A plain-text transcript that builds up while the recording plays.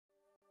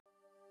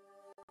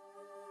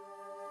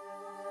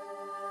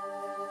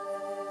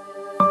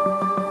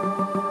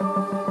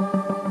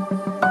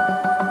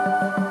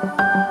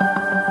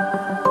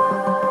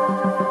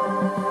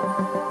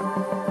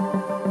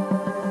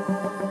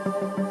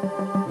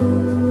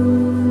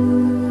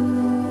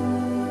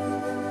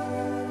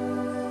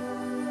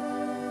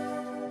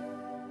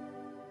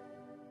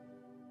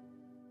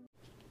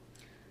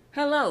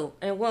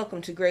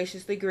welcome to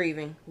Graciously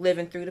Grieving,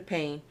 Living Through the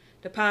Pain,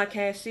 the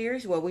podcast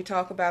series where we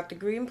talk about the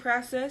grieving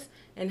process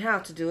and how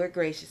to do it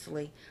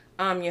graciously.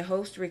 I'm your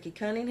host, Ricky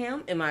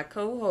Cunningham, and my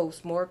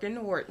co-host, Morgan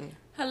Horton.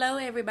 Hello,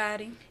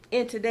 everybody.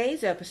 In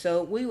today's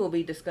episode, we will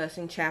be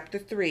discussing Chapter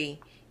 3,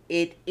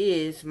 It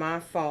Is My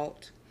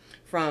Fault,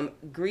 from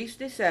Grief's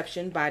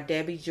Deception by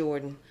Debbie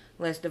Jordan.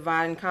 Let's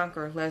divide and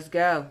conquer. Let's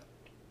go.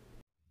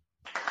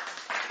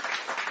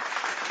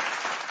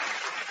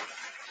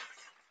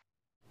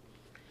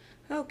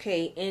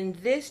 Okay, in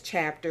this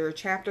chapter,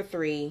 Chapter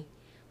 3,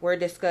 we're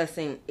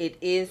discussing It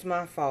Is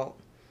My Fault.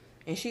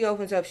 And she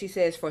opens up, she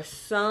says, for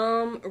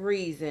some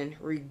reason,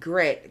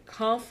 regret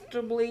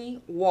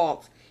comfortably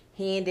walks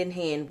hand in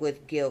hand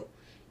with guilt.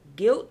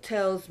 Guilt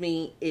tells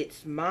me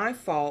it's my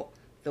fault,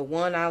 the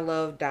one I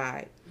love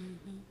died.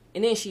 Mm-hmm.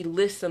 And then she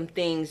lists some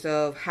things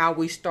of how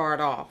we start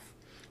off.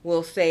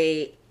 We'll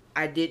say,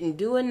 I didn't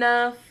do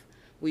enough.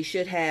 We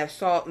should have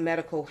sought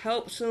medical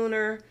help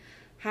sooner.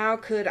 How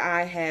could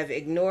I have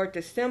ignored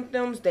the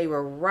symptoms? They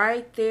were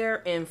right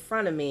there in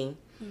front of me.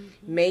 Mm-hmm.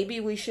 Maybe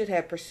we should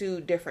have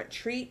pursued different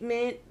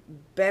treatment,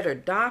 better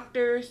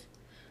doctors.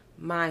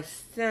 My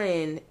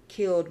sin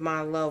killed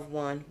my loved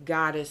one.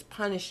 God is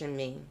punishing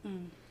me.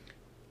 Mm.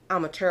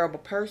 I'm a terrible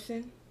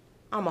person.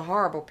 I'm a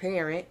horrible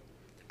parent.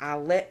 I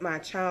let my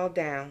child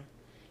down.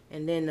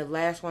 And then the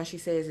last one she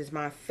says is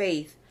my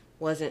faith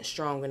wasn't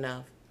strong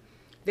enough.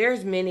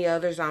 There's many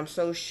others, I'm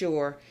so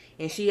sure.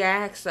 And she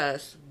asks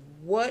us,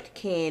 what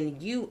can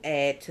you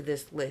add to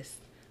this list?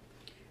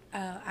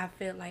 I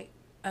feel like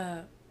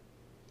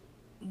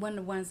one of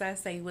the ones I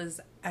say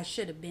was I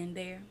should have been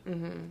there.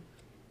 Mm-hmm.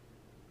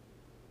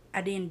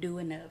 I didn't do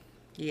enough.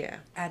 Yeah.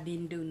 I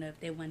didn't do enough.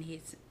 That one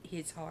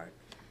hits hard.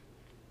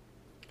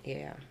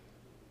 Yeah.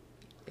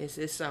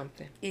 It's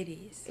something. It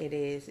is. It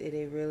is.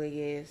 It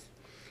really is.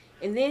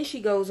 And then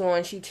she goes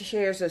on. She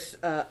shares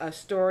a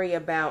story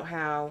about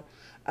how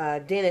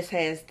Dennis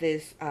has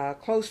this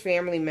close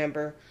family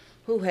member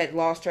who had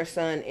lost her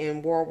son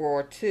in World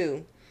War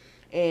II.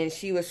 And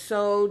she was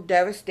so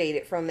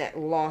devastated from that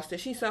loss that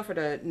she suffered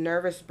a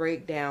nervous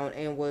breakdown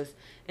and was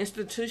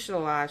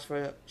institutionalized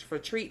for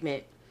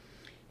treatment.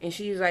 And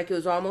she's like, it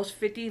was almost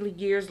 50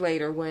 years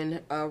later when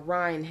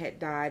Ryan had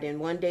died. And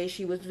one day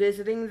she was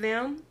visiting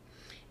them.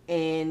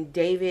 And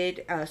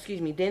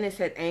Dennis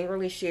had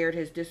angrily shared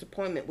his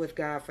disappointment with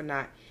God for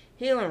not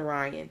healing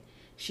Ryan.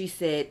 She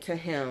said to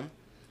him,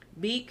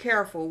 be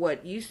careful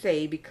what you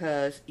say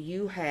because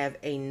you have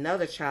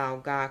another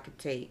child God could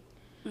take.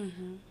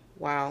 Mm-hmm.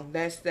 Wow,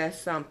 that's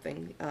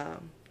something.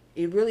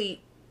 It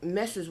really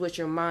messes with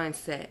your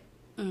mindset.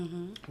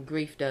 Mm-hmm.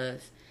 Grief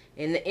does.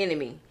 And the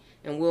enemy.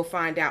 And we'll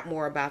find out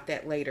more about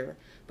that later.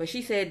 But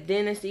she said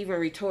Dennis even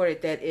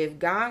retorted that if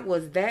God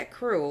was that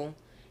cruel,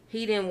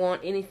 he didn't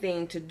want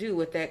anything to do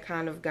with that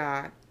kind of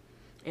God.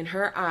 In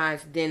her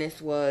eyes,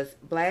 Dennis was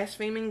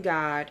blaspheming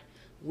God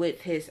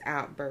with his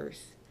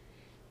outbursts.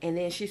 And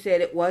then she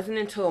said it wasn't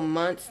until a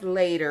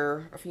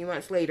few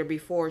months later,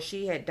 before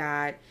she had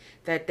died,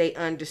 that they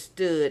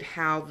understood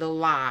how the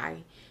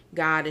lie,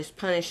 God is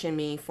punishing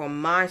me for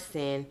my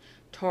sin,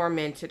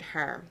 tormented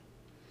her.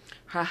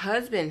 Her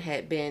husband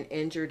had been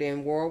injured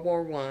in World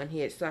War I. He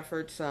had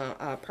suffered some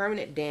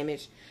permanent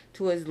damage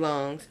to his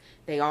lungs.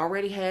 They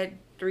already had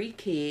 3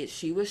 kids.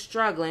 She was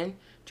struggling,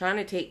 trying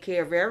to take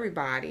care of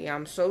everybody,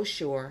 I'm so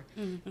sure.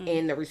 Mm-hmm.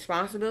 And the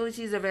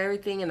responsibilities of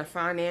everything and the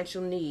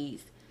financial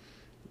needs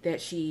that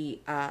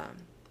she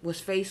was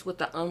faced with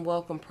the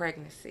unwelcome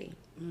pregnancy.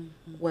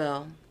 Mm-hmm.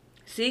 Well,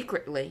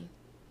 secretly,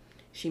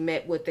 she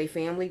met with a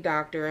family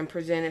doctor and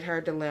presented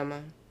her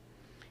dilemma.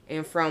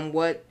 And from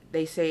what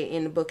they say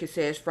in the book, it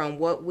says, from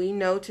what we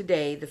know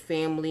today, this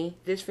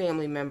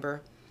family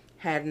member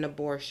had an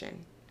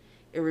abortion.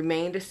 It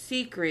remained a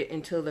secret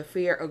until the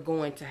fear of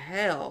going to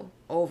hell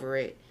over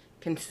it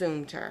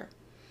consumed her.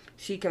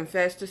 She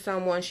confessed to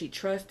someone she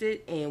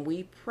trusted, and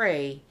we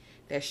pray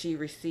that she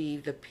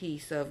received the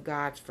peace of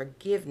God's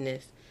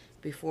forgiveness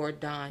before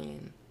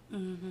dying.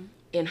 Mm-hmm.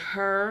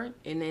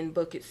 In the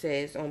book it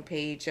says on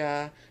page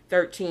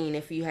 13,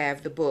 if you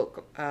have the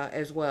book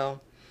as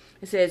well,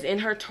 it says, in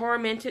her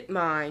tormented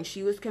mind,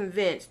 she was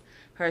convinced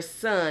her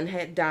son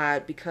had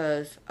died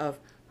because of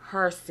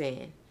her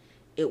sin.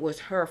 It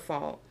was her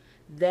fault.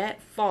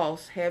 That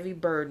false, heavy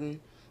burden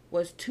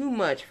was too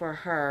much for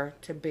her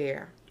to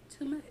bear.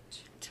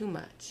 Too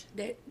much.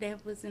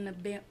 That wasn't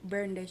a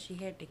burden that she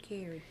had to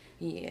carry.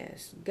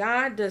 Yes.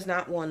 God does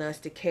not want us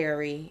to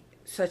carry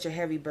such a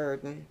heavy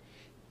burden.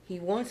 He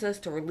wants us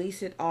to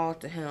release it all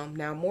to him.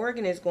 Now,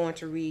 Morgan is going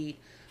to read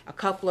a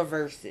couple of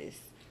verses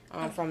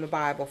from the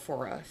Bible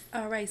for us.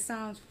 All right.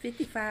 Psalms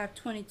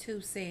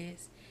 55:22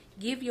 says,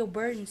 give your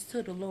burdens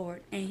to the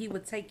Lord, and he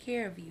will take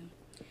care of you.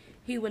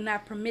 He will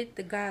not permit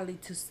the godly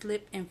to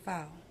slip and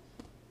fall.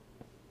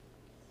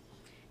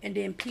 And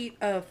then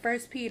 1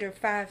 Peter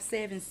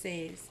 5:7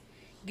 says,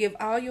 give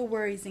all your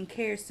worries and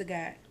cares to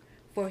God,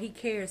 for he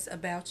cares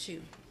about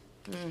you.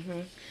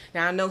 Mm-hmm.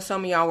 Now, I know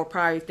some of y'all were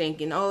probably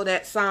thinking, oh,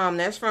 that psalm,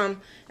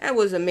 that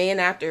was a man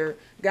after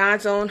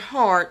God's own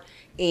heart,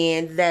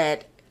 and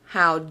that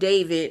how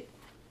David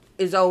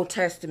is Old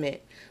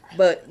Testament.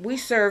 But we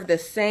serve the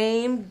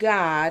same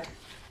God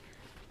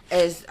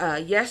as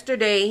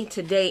yesterday,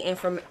 today, and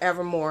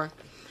forevermore.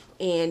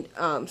 And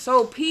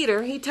so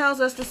Peter, he tells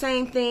us the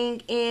same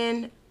thing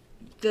in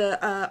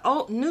the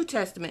Old New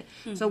Testament.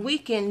 So we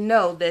can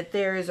know that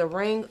there is a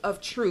ring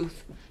of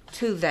truth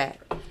to that.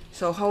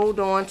 So hold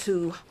on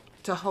to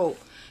hope.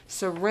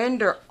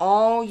 Surrender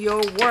all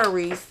your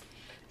worries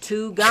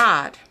to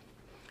God.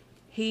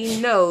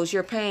 He knows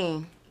your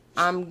pain.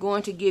 I'm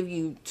going to give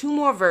you 2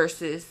 more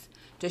verses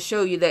to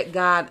show you that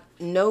God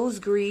knows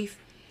grief,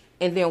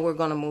 and then we're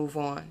going to move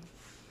on.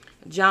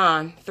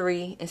 John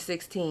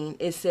 3:16,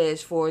 it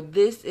says, "For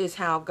this is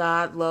how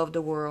God loved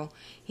the world.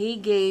 He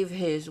gave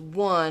his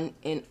one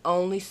and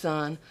only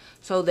Son,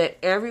 so that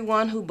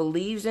everyone who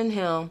believes in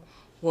him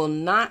will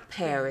not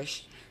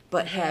perish,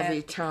 but have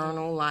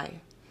eternal life."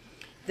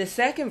 The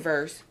second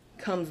verse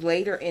comes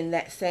later in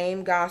that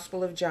same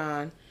Gospel of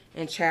John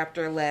in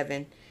chapter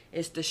 11.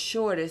 It's the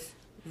shortest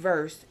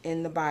verse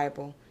in the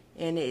Bible,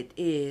 and it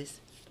is,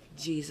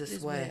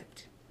 Jesus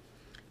wept.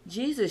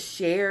 Jesus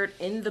shared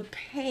in the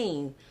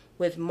pain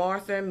with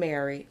Martha and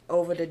Mary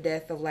over the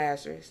death of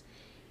Lazarus,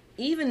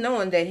 even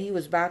knowing that he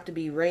was about to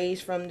be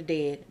raised from the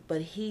dead,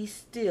 but he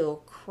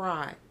still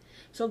cried.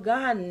 So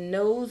God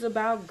knows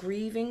about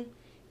grieving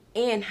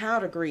and how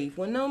to grieve.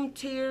 When them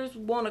tears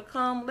want to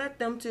come, let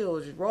them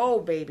tears roll,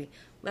 baby.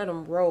 Let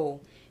them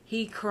roll.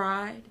 He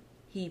cried,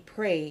 he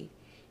prayed,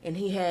 and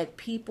he had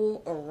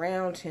people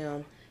around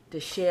him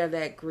to share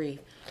that grief.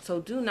 So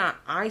do not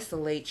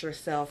isolate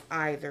yourself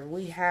either.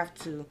 We have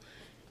to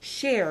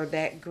share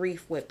that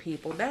grief with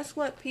people. That's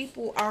what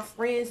people, our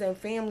friends and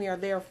family, are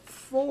there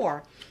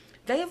for.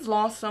 They've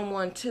lost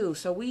someone too,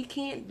 so we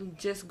can't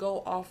just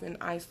go off in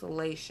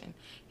isolation.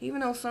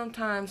 Even though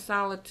sometimes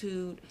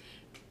solitude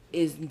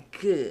is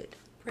good.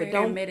 Prayer But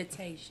don't and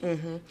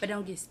meditation. But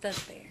don't get stuck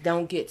there.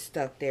 Don't get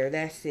stuck there.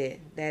 That's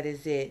it. That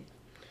is it.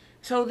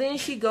 So then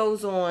she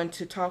goes on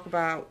to talk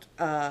about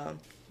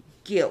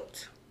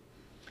guilt.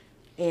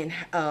 And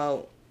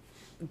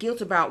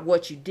guilt about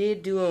what you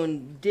did do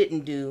and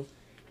didn't do.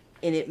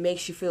 And it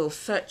makes you feel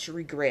such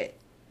regret.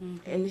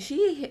 And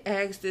she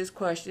asks this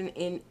question,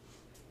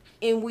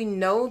 and we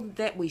know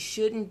that we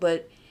shouldn't,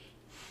 but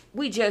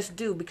we just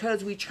do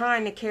because we're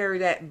trying to carry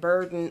that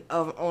burden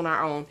on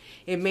our own.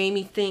 It made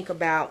me think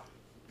about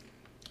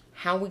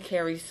how we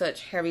carry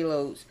such heavy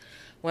loads.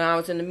 When I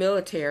was in the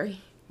military,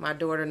 my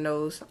daughter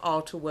knows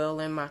all too well,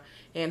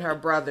 and her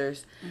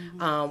brothers.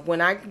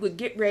 When I would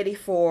get ready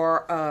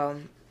for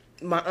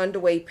my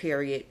underway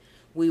period,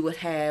 we would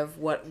have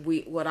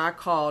what I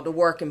call the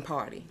working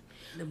party.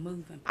 The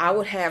moving. I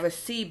would have a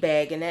sea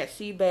bag, and that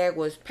sea bag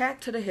was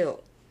packed to the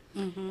hilt.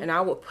 And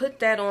I would put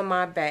that on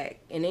my back.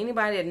 And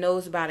anybody that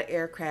knows about an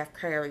aircraft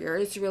carrier,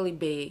 it's really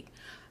big.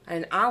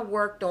 And I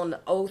worked on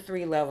the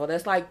O3 level.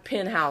 That's like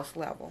penthouse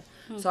level.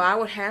 So I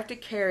would have to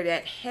carry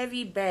that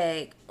heavy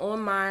bag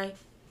on my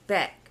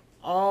back,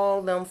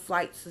 all them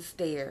flights of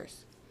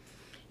stairs.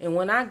 And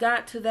when I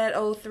got to that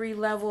O3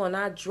 level and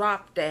I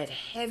dropped that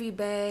heavy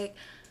bag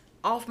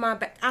off my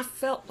back, I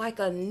felt like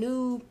a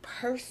new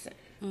person.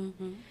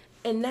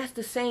 And that's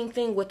the same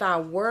thing with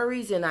our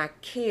worries and our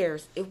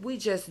cares. If we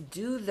just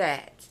do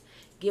that,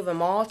 give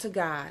them all to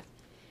God,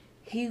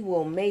 he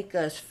will make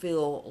us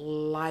feel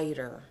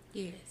lighter.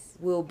 Yes.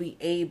 We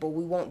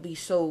won't be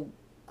so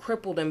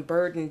crippled and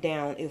burdened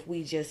down if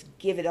we just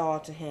give it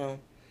all to him.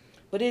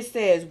 But it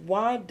says,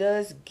 why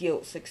does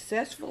guilt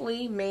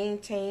successfully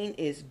maintain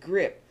its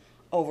grip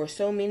over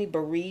so many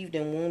bereaved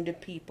and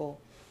wounded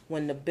people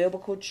when the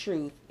biblical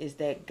truth is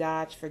that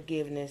God's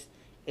forgiveness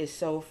is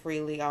so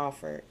freely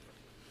offered?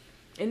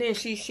 And then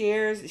she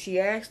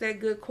asks that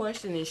good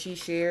question, and she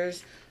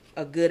shares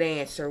a good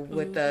answer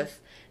with us.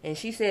 And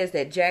she says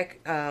that Jack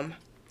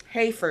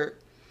Hayford,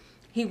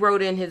 he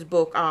wrote in his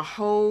book, "I'll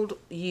Hold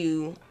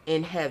You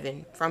in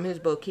Heaven." From his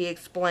book, he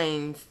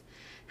explains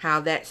how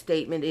that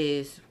statement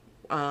is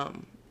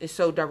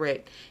so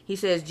direct. He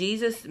says,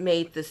 Jesus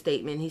made the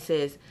statement. He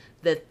says,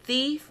 "The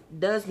thief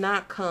does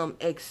not come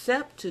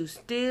except to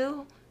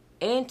steal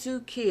and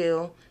to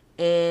kill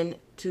and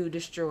to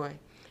destroy."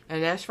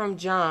 And that's from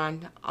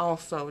John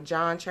also.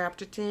 John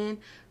chapter 10,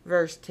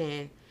 verse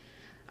 10.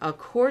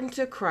 According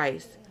to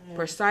Christ,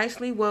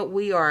 precisely what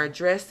we are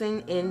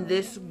addressing in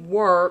this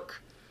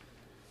work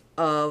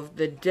of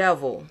the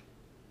devil.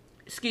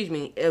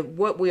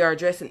 What we are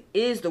addressing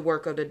is the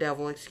work of the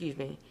devil,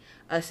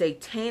 a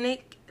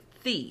satanic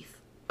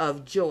thief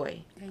of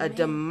joy, a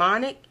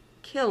demonic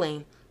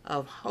killing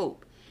of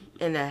hope,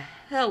 and a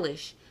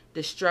hellish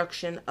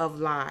destruction of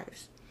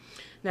lives.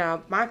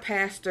 Now, my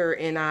pastor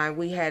and I,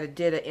 we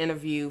did an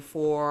interview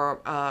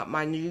for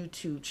my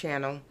YouTube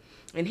channel,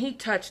 and he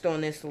touched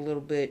on this a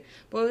little bit.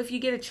 But if you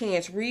get a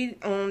chance,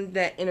 read on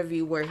that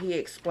interview where he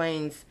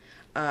explains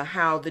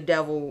how the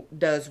devil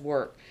does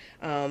work.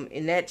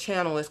 And that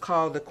channel is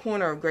called The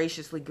Corner of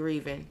Graciously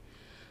Grieving.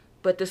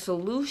 But the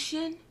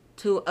solution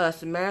to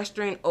us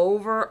mastering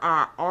over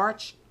our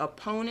arch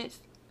opponents'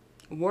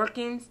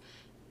 workings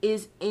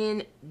is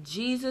in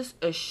Jesus'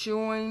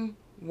 assuring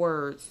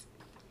words.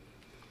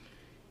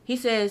 He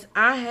says,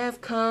 I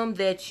have come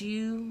that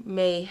you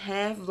may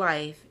have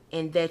life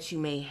and that you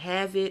may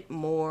have it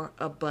more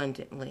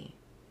abundantly.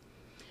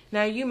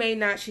 Now, you may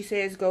not, she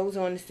says, goes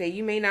on to say,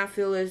 you may not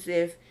feel as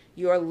if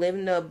you're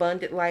living the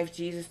abundant life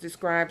Jesus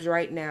describes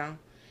right now.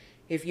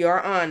 If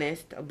you're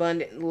honest,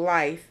 abundant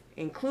life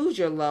includes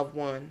your loved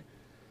one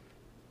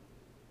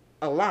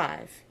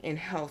alive and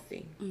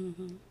healthy.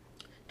 Mm-hmm.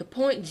 The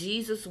point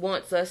Jesus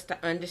wants us to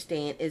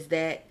understand is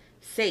that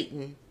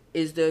Satan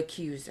is the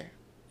accuser,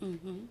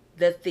 Mm-hmm.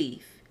 the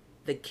thief,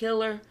 the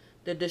killer,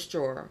 the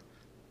destroyer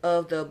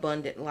of the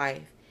abundant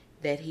life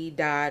that he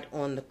died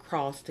on the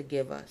cross to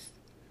give us.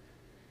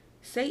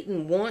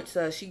 Satan wants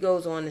us, she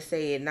goes on to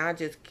say it, not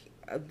just,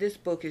 this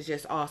book is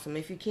just awesome.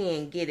 If you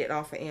can, get it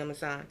off of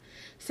Amazon.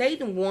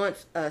 Satan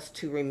wants us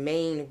to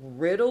remain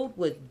riddled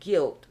with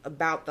guilt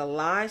about the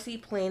lies he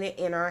planted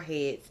in our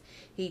heads.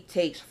 He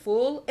takes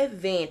full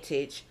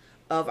advantage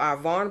of our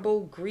vulnerable,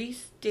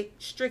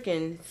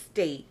 grief-stricken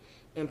state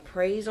and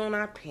preys on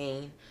our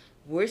pain,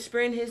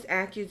 whispering his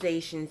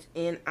accusations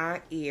in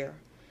our ear,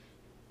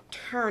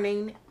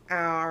 turning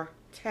our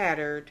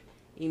tattered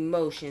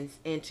emotions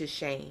into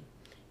shame.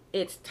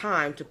 It's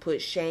time to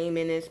put shame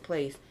in its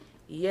place.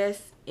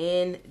 Yes,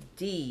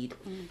 indeed.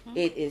 Mm-hmm.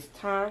 It is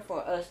time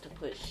for us to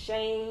put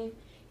shame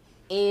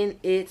in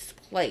its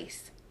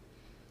place.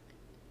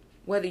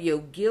 Whether your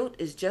guilt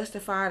is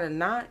justified or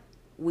not,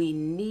 we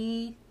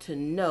need to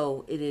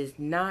know it is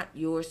not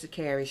yours to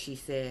carry, she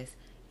says.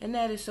 And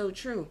that is so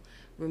true.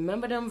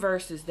 Remember them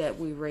verses that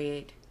we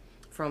read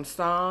from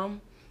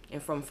Psalm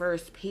and from 1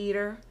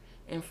 Peter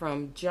and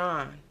from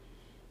John.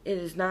 It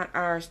is not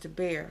ours to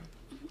bear.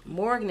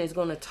 Morgan is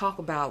going to talk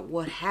about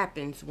what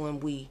happens when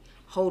we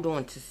hold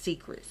on to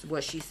secrets,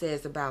 what she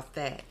says about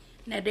that.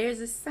 Now, there's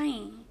a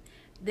saying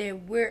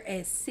that we're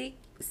as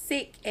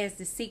sick as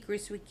the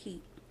secrets we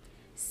keep.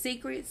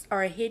 Secrets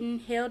are hidden,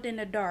 held in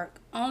the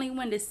dark. Only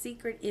when the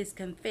secret is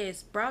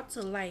confessed, brought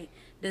to light,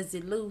 does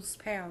it lose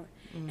power.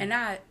 And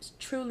I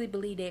truly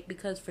believe that,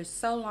 because for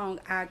so long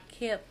I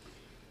kept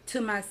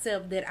to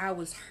myself that I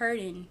was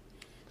hurting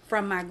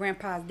from my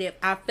grandpa's death.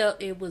 I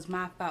felt it was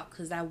my fault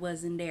because I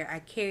wasn't there. I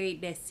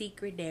carried that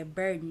secret, that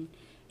burden,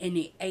 and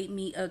it ate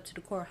me up to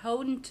the core.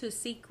 Holding to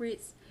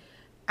secrets,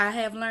 I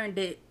have learned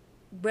that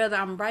whether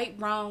I'm right,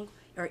 wrong,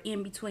 or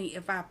in between,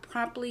 if I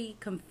promptly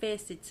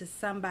confess it to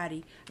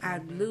somebody, I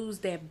lose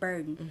that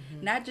burden.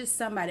 Not just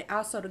somebody,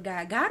 also the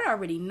God. God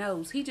already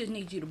knows. He just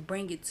needs you to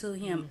bring it to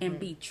him and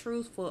be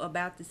truthful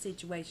about the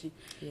situation.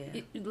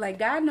 Yeah. Like,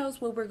 God knows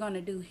what we're going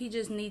to do. He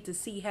just needs to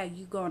see how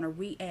you're going to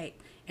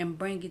react and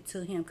bring it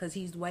to him, because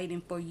he's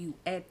waiting for you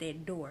at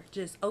that door.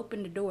 Just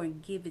open the door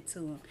and give it to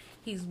him.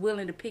 He's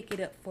willing to pick it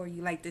up for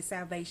you, like the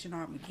Salvation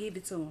Army. Give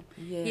it to him.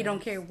 Yes. He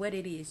don't care what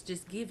it is.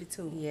 Just give it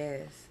to him.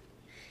 Yes.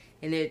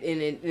 And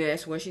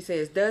that's when she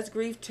says, does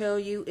grief tell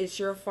you it's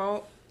your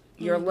fault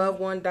your loved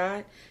one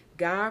died?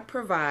 God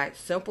provides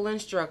simple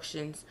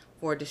instructions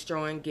for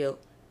destroying guilt.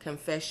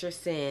 Confess your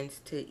sins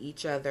to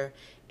each other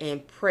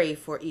and pray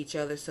for each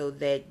other so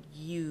that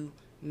you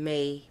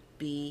may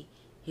be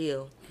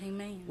healed.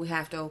 Amen. We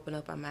have to open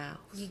up our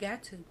mouths. You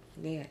got to.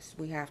 Yes,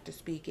 we have to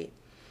speak it.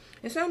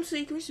 And some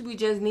secrets, we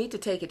just need to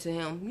take it to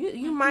him.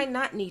 You might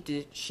not need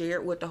to share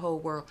it with the whole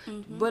world,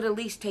 but at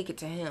least take it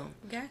to him.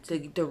 Got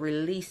to. To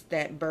release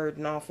that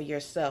burden off of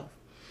yourself.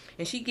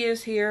 And she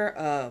gives here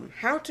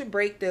how to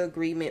break the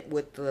agreement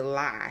with the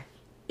lie.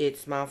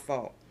 It's my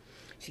fault.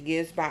 She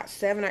gives about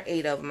 7 or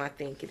 8 of them, I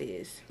think it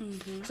is.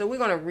 So we're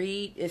going to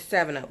read, it's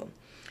 7 of them.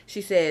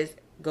 She says,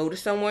 go to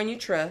someone you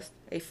trust,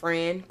 a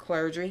friend,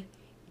 clergy,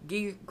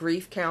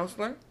 grief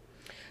counselor.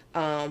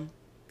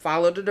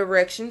 Follow the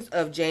directions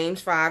of James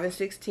 5 and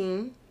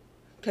 16.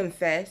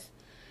 Confess.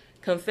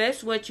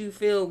 Confess what you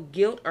feel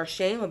guilt or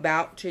shame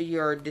about to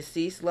your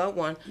deceased loved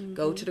one.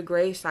 Go to the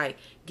gravesite.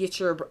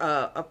 Get your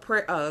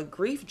a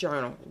grief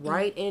journal.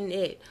 Write in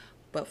it.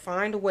 But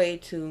find a way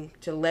to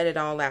let it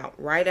all out.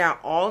 Write out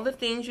all the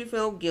things you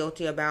feel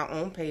guilty about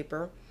on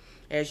paper.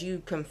 As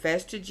you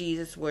confess to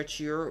Jesus what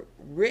you're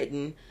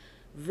written,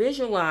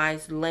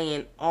 visualize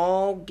laying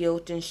all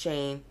guilt and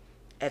shame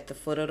at the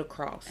foot of the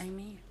cross.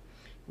 Amen.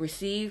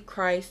 Receive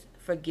Christ's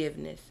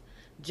forgiveness.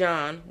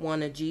 John,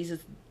 one of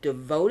Jesus'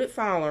 devoted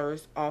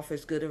followers,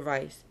 offers good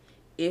advice.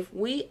 If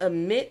we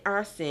admit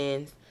our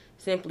sins,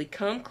 simply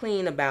come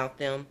clean about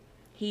them,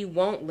 he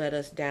won't let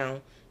us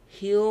down.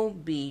 He'll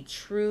be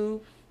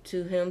true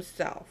to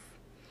himself.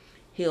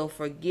 He'll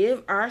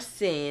forgive our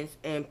sins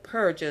and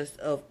purge us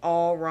of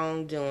all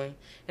wrongdoing.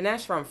 And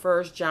that's from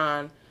 1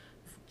 John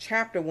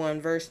chapter 1,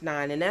 verse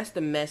 9. And that's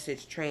the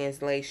Message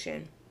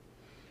translation.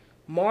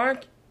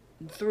 Mark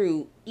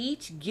through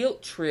each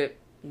guilt trip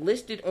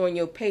listed on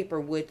your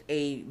paper with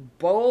a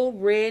bold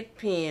red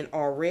pen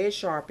or red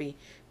Sharpie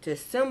to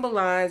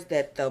symbolize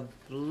that the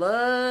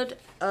blood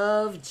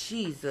of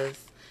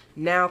Jesus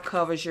now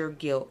covers your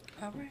guilt.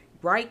 All right.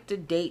 Write the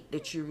date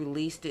that you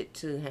released it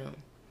to him.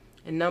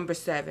 And number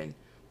 7,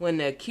 when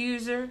the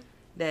accuser,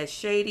 that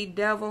shady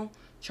devil,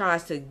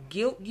 tries to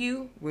guilt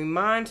you,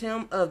 remind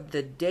him of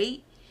the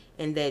date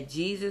and that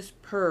Jesus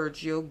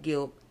purged your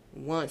guilt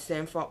once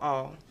and for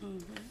all.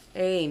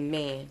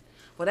 Amen.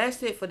 Well,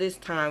 that's it for this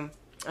time,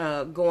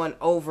 going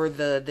over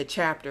the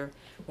chapter.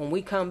 When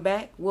we come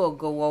back, we'll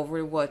go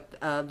over what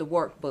the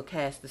workbook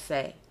has to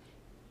say.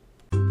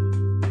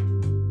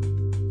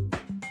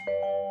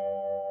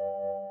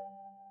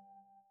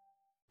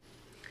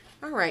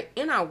 All right,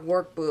 in our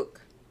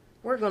workbook,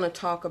 we're going to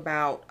talk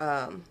about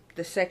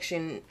the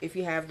section, if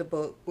you have the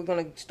book, we're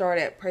going to start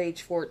at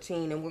page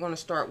 14, and we're going to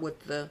start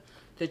with the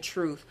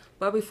truth.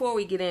 But before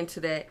we get into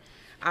that,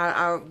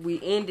 we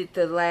ended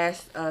the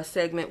last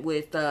segment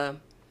with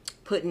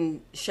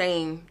putting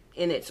shame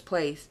in its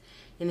place.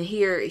 And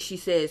here she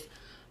says,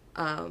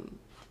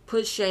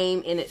 put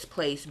shame in its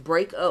place.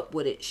 Break up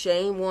with it.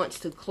 Shame wants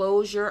to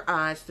close your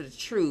eyes to the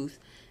truth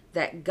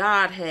that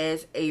God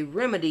has a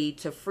remedy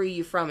to free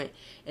you from it.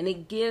 And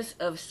it gives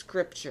of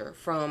scripture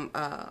from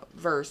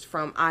verse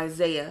from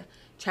Isaiah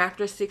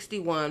chapter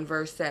 61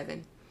 verse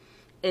 7.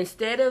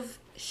 Instead of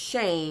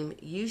shame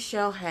you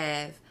shall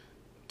have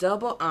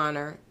double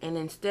honor, and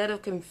instead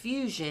of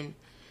confusion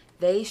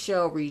they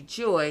shall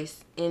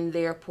rejoice in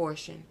their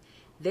portion.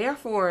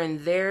 Therefore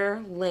in their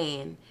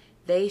land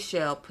they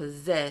shall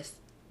possess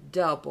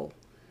double.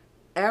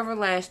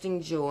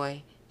 Everlasting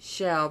joy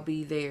shall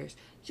be theirs.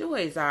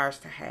 Joy is ours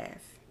to have.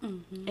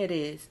 It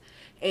is.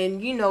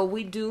 And you know,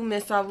 we do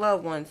miss our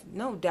loved ones.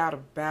 No doubt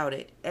about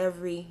it.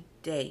 Every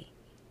day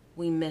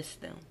we miss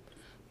them.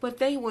 But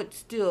they would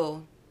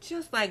still,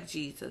 just like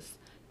Jesus,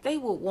 they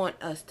would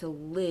want us to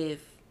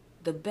live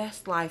the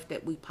best life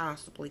that we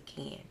possibly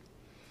can.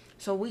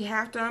 So we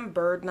have to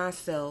unburden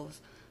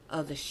ourselves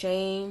of the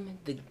shame,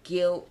 the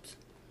guilt,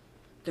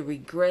 the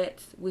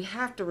regrets. We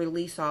have to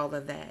release all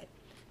of that.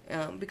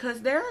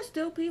 Because there are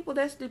still people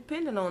that's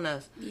dependent on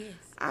us. Yes.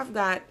 I've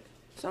got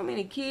so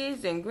many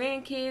kids and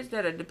grandkids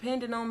that are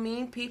dependent on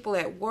me, people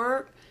at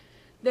work.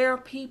 There are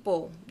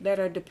people that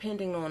are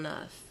depending on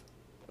us,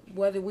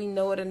 whether we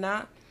know it or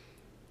not.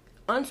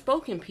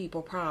 Unspoken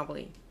people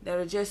probably, that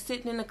are just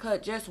sitting in the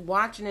cut, just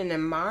watching and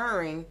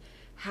admiring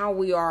how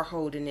we are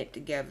holding it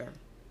together.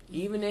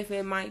 Even if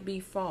it might be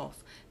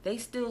false, they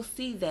still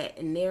see that,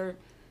 and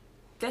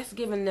that's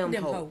giving them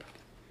hope.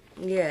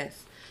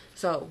 Yes.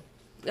 So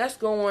let's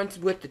go on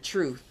with the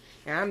truth.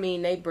 And I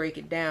mean, they break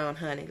it down,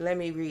 honey. Let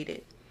me read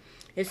it.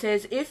 It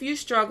says, if you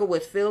struggle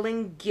with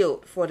feeling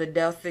guilt for the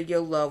death of your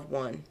loved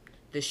one,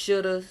 the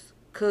shouldas,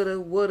 coulda,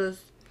 wouldas,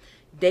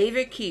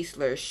 David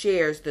Kiesler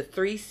shares the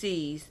 3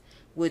 C's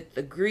with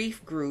the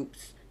grief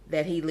groups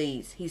that he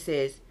leads. He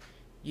says,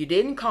 you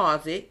didn't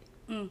cause it,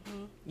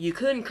 you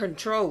couldn't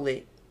control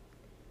it,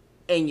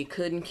 and you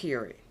couldn't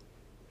cure it.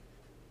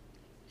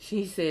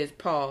 She says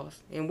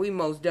pause, and we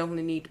most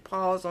definitely need to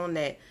pause on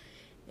that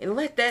and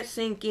let that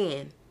sink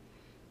in.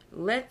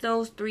 Let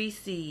those 3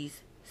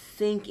 C's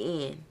sink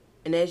in.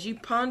 And as you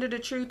ponder the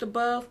truth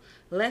above,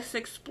 let's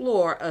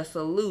explore a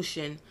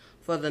solution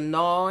for the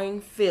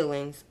gnawing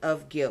feelings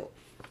of guilt.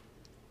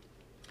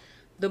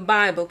 The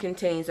Bible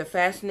contains a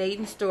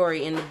fascinating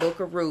story in the book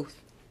of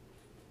Ruth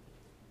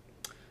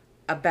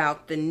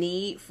about the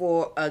need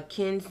for a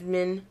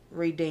kinsman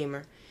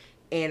redeemer.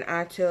 And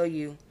I tell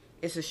you,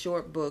 it's a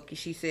short book.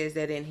 She says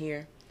that in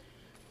here.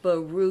 But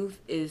Ruth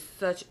is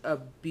such a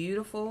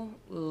beautiful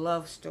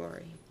love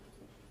story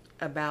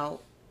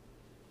about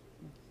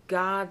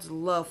God's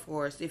love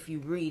for us. If you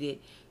read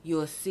it,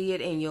 you'll see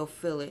it and you'll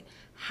feel it.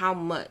 How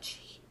much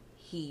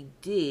He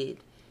did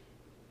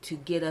to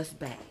get us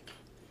back.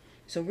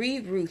 So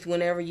read Ruth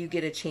whenever you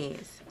get a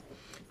chance.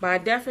 By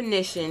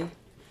definition,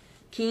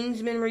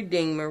 kinsman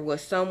redeemer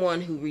was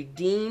someone who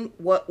redeemed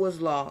what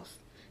was lost.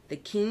 The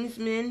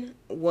kinsman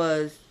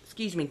was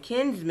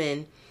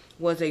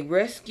a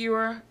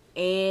rescuer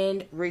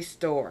and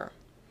restorer.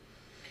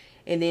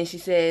 And then she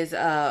says,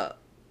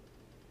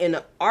 in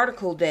an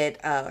article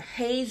that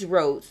Hayes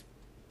wrote,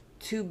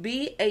 to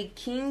be a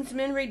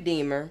kinsman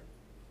redeemer,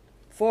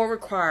 4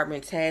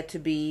 requirements had to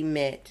be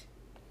met.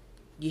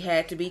 You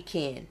had to be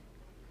kin.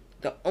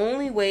 The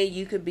only way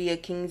you could be a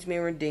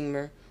kinsman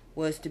redeemer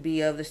was to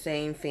be of the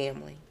same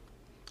family.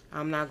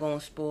 I'm not going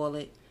to spoil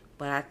it,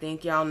 but I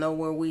think y'all know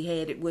where we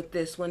headed with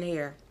this one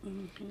here.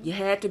 You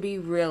had to be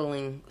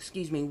willing.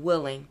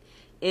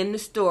 In the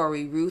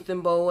story, Ruth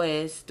and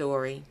Boaz's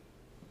story,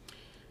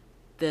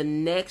 the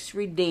next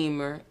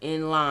redeemer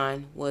in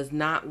line was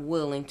not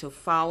willing to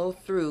follow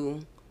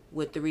through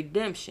with the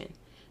redemption.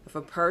 If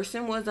a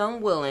person was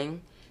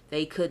unwilling,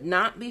 they could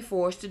not be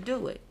forced to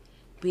do it.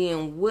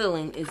 Being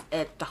willing is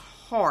at the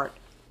heart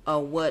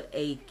of what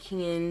a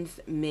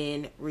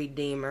kinsman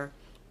redeemer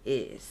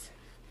is.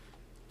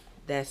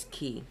 That's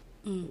key.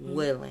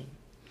 Willing.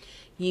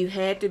 You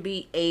had to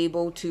be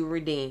able to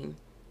redeem.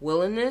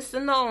 Willingness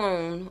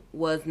alone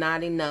was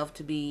not enough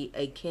to be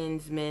a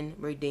kinsman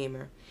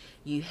redeemer.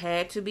 You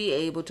had to be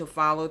able to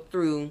follow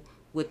through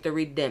with the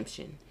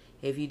redemption.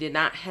 If you did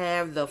not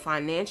have the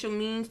financial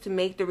means to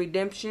make the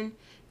redemption,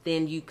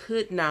 then you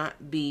could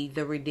not be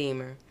the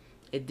redeemer.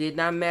 It did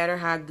not matter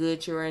how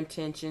good your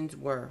intentions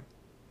were.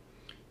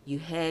 You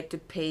had to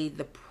pay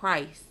the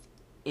price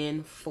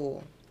in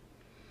full.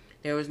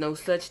 There was no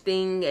such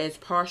thing as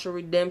partial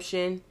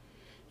redemption.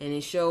 And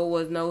it sure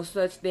was no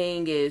such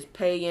thing as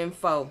pay in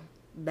full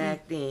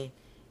back then.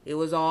 It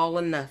was all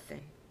or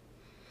nothing.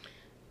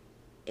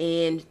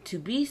 And to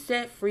be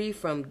set free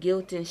from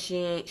guilt and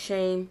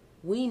shame,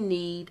 we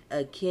need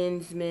a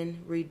kinsman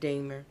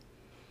redeemer.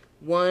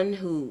 One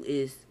who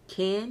is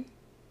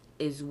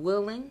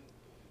willing,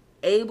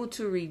 able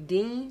to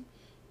redeem,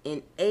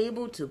 and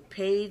able to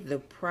pay the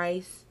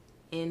price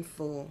in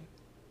full.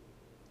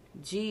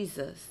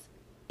 Jesus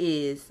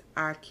is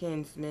our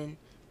kinsman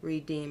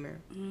redeemer.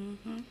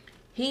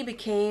 He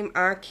became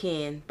our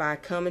kin by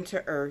coming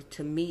to earth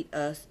to meet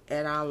us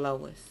at our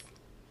lowest.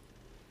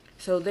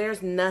 So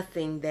there's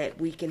nothing that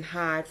we can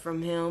hide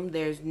from him.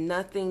 There's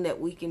nothing that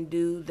we can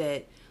do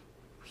that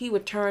he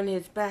would turn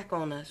his back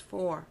on us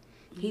for.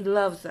 He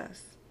loves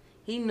us.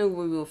 He knew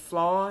we were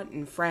flawed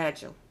and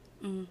fragile.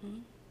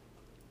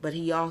 But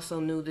he also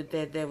knew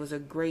that there was a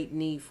great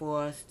need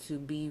for us to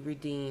be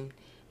redeemed.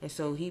 And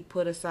so he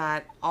put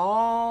aside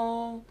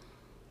all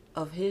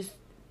of his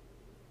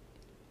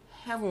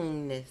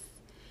heavenliness,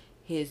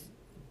 his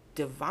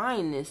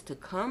divineness, to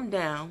come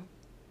down,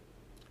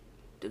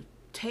 to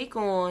take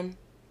on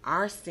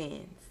our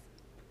sins,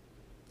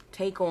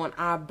 take on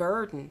our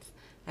burdens.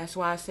 That's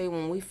why I say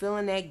when we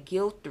feeling that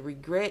guilt, the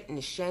regret, and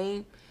the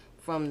shame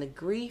from the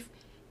grief,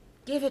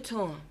 give it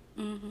to him.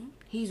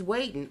 He's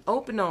waiting,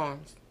 open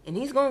arms, and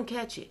he's going to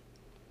catch it.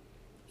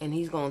 And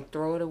he's going to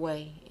throw it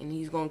away, and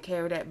he's going to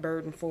carry that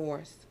burden for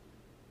us.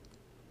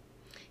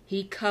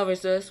 He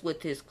covers us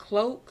with his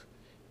cloak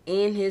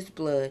and his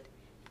blood.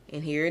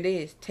 And here it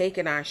is,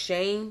 taking our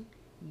shame,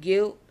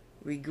 guilt,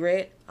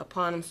 regret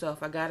upon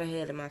himself. I got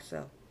ahead of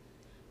myself.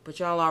 But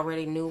y'all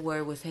already knew where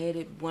it was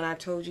headed when I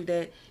told you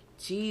that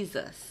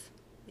Jesus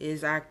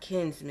is our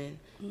kinsman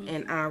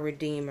and our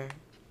redeemer.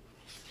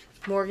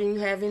 Morgan, you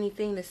have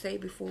anything to say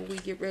before we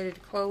get ready to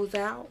close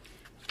out?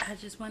 I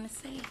just want to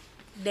say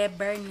that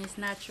burden is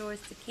not yours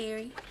to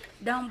carry.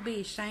 Don't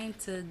be ashamed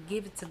to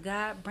give it to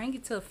God. Bring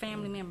it to a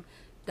family member.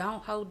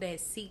 Don't hold that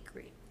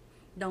secret.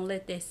 Don't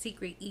let that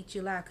secret eat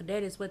you alive, because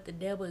that is what the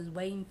devil is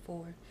waiting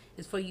for.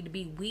 Is for you to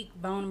be weak,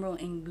 vulnerable,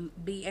 and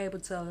be able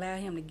to allow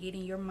him to get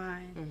in your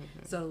mind.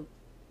 So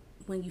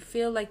when you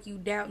feel like you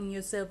doubting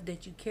yourself,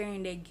 that you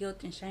carrying that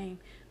guilt and shame,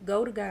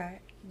 go to God.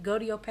 Go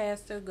to your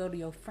pastor. Go to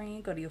your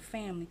friend. Go to your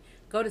family.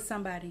 Go to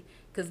somebody,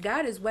 because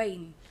God is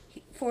waiting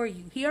for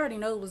you. He already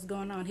knows what's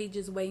going on. He's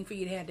just waiting for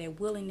you to have that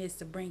willingness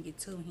to bring it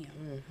to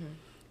him.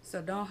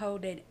 So don't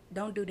hold that.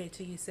 Don't do that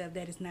to yourself.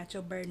 That is not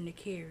your burden to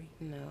carry.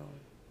 No.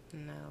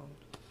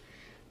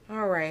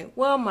 All right.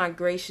 Well, my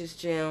gracious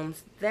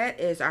gems, that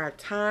is our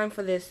time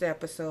for this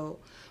episode.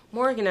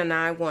 Morgan and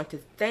I want to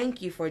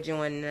thank you for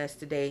joining us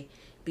today.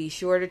 Be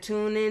sure to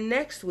tune in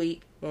next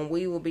week when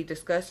we will be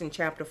discussing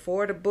chapter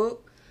 4 of the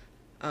book.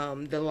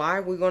 The lie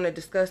we're going to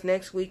discuss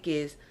next week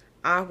is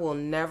I Will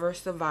Never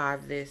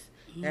Survive This.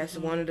 That's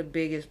one of the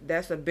biggest.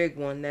 That's a big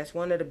one. That's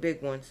one of the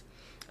big ones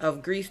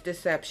of Grief's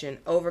Deception,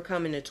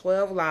 overcoming the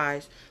 12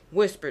 lies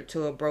whispered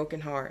to a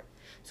broken heart.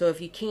 So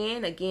if you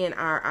can, again,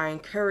 I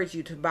encourage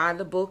you to buy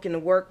the book and the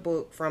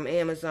workbook from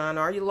Amazon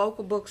or your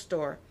local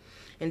bookstore,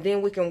 and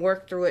then we can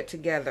work through it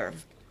together.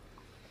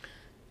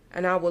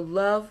 And I would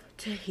love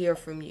to hear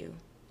from you.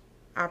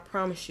 I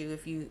promise you,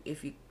 if you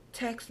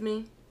text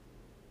me,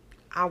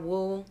 I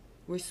will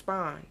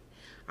respond.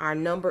 Our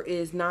number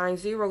is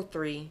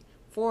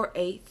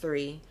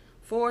 903-483-4994,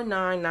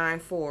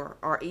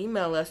 or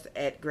email us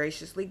at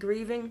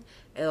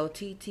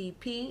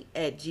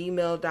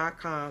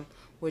graciouslygrievinglttp@gmail.com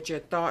with your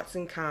thoughts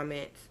and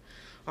comments.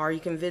 Or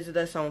you can visit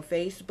us on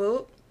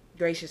Facebook,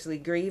 Graciously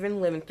Grieving,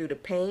 Living Through the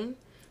Pain.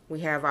 We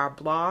have our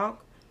blog,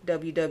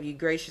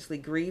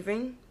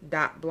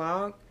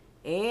 www.graciously.grieving.blog.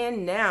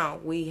 And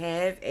now we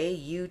have a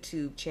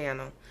YouTube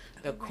channel,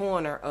 The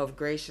Corner of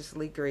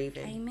Graciously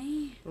Grieving.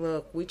 Amen.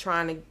 Look, we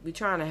trying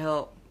to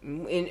help,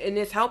 and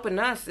it's helping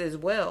us as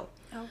well.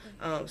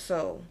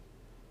 So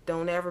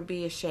don't ever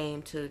be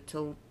ashamed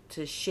to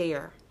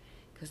share,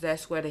 because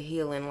that's where the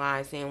healing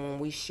lies in when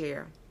we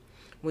share.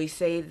 We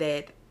say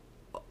that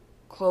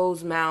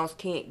closed mouths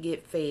can't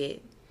get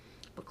fed,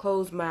 but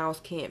closed mouths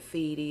can't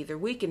feed either.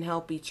 We can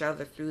help each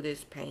other through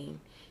this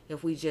pain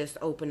if we just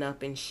open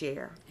up and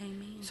share.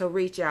 Amen. So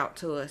reach out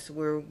to us.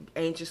 We're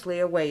anxiously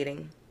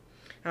awaiting.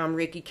 I'm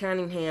Ricky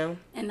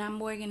Cunningham. And I'm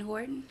Morgan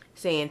Horton.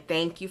 Saying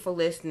thank you for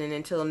listening.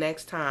 Until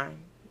next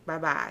time.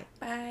 Bye-bye.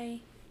 Bye.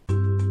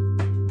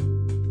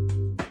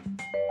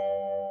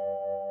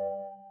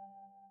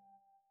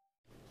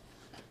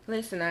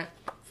 Listen, I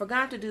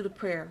forgot to do the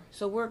prayer.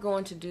 So we're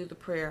going to do the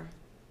prayer,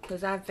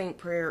 because I think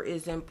prayer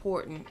is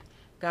important.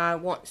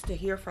 God wants to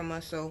hear from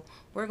us, so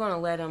we're going to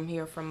let him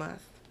hear from us.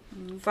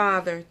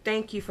 Father,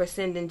 thank you for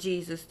sending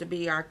Jesus to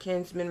be our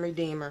kinsman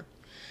redeemer.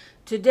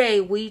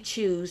 Today we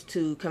choose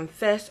to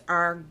confess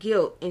our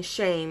guilt and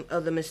shame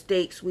of the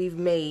mistakes we've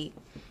made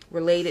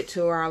related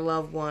to our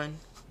loved one.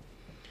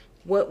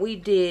 What we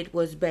did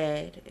was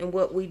bad, and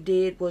what we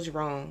did was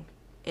wrong,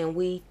 and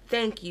we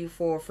thank you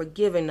for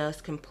forgiving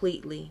us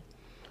completely.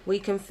 We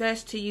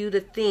confess to you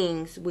the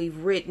things we've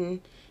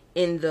written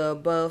in the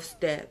above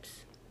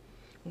steps.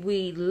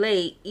 we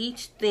lay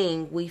each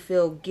thing we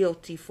feel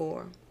guilty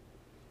for.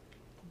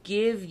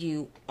 Give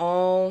you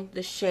all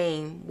the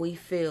shame we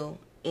feel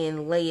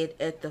and lay it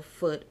at the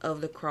foot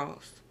of the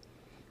cross.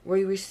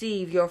 We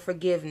receive your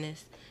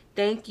forgiveness.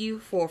 Thank you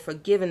for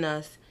forgiving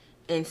us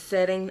and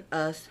setting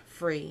us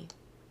free.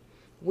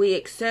 We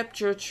accept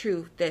your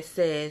truth that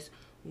says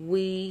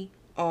we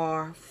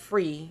are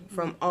free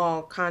from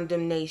all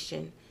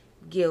condemnation,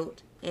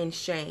 guilt, and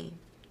shame.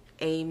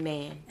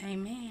 Amen.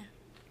 Amen.